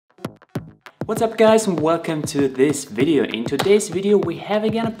What's up guys, and welcome to this video. In today's video we have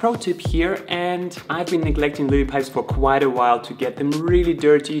again a pro tip here, and I've been neglecting lily pipes for quite a while to get them really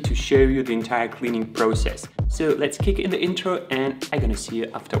dirty to show you the entire cleaning process. So let's kick in the intro and I'm gonna see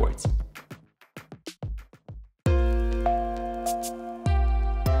you afterwards.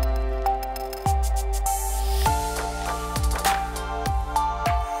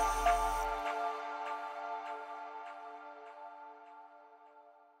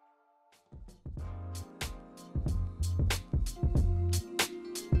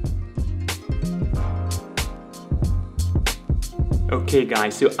 Okay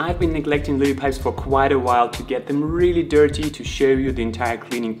guys, so I've been neglecting lily pipes for quite a while to get them really dirty to show you the entire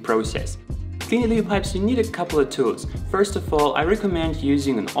cleaning process. Cleaning lily pipes, you need a couple of tools. First of all, I recommend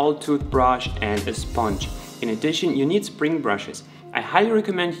using an old toothbrush and a sponge. In addition, you need spring brushes. I highly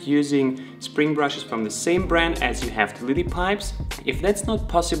recommend using spring brushes from the same brand as you have the lily pipes. If that's not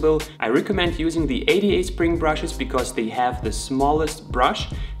possible, I recommend using the 88 spring brushes because they have the smallest brush,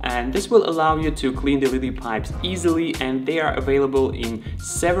 and this will allow you to clean the lily pipes easily, and they are available in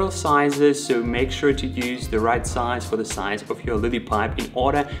several sizes, so make sure to use the right size for the size of your lily pipe in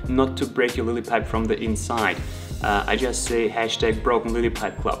order not to break your lily pipe from the inside. I just say hashtag broken lily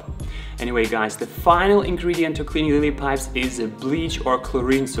pipe club. Anyway guys, the final ingredient to cleaning lily pipes is a bleach or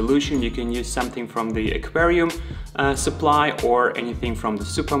chlorine solution. You can use something from the aquarium supply or anything from the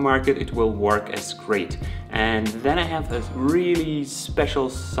supermarket. It will work as great. And then I have a really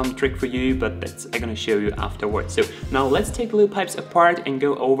special trick for you, but that's I'm gonna show you afterwards. So now let's take the lily pipes apart and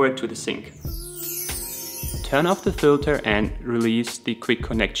go over to the sink. Turn off the filter and release the quick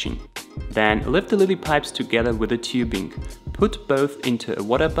connection. Then lift the lily pipes together with the tubing. Put both into a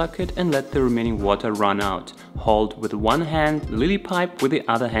water bucket and let the remaining water run out. Hold with one hand the lily pipe, with the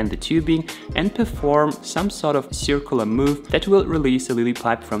other hand the tubing, and perform some sort of circular move that will release the lily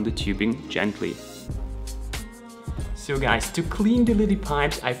pipe from the tubing gently. So guys, to clean the lily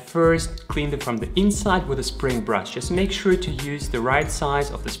pipes, I first clean them from the inside with a spring brush. Just make sure to use the right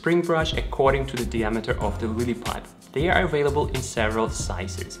size of the spring brush according to the diameter of the lily pipe. They are available in several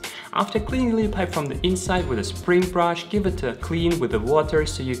sizes. After cleaning the lily pipe from the inside with a spring brush, give it a clean with the water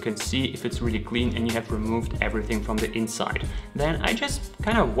so you can see if it's really clean and you have removed everything from the inside. Then I just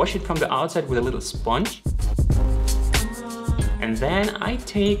kind of wash it from the outside with a little sponge. And then I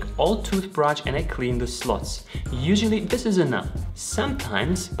take old toothbrush and I clean the slots. Usually this is enough.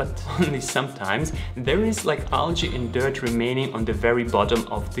 Sometimes, but only sometimes, there is like algae and dirt remaining on the very bottom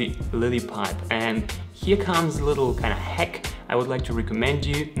of the lily pipe. And here comes a little kind of hack I would like to recommend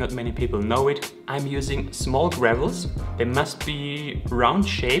you. Not many people know it. I'm using small gravels. They must be round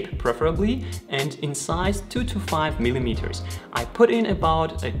shape preferably and in size 2 to 5 millimeters. I put in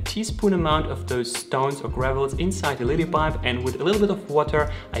about a teaspoon amount of those stones or gravels inside the lily pipe, and with a little bit of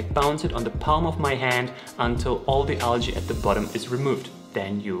water I bounce it on the palm of my hand until all the algae at the bottom is removed.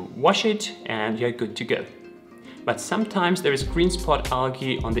 Then you wash it and you're good to go. But sometimes there is green spot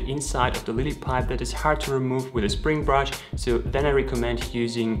algae on the inside of the lily pipe that is hard to remove with a spring brush, so then I recommend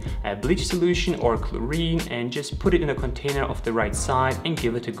using a bleach solution or chlorine and just put it in a container of the right size and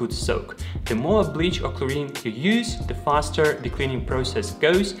give it a good soak. The more bleach or chlorine you use, the faster the cleaning process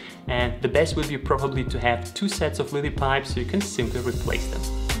goes, and the best would be probably to have 2 sets of lily pipes so you can simply replace them.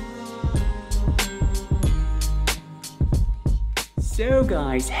 So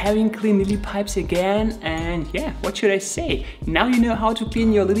guys, having cleaned lily pipes again, and yeah, what should I say? Now you know how to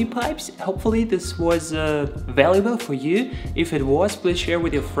clean your lily pipes. Hopefully this was valuable for you. If it was, please share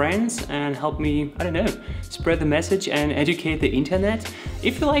with your friends and help me, I don't know, spread the message and educate the internet.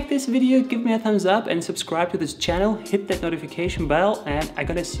 If you like this video, give me a thumbs up and subscribe to this channel, hit that notification bell, and I'm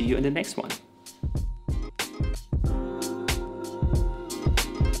gonna see you in the next one.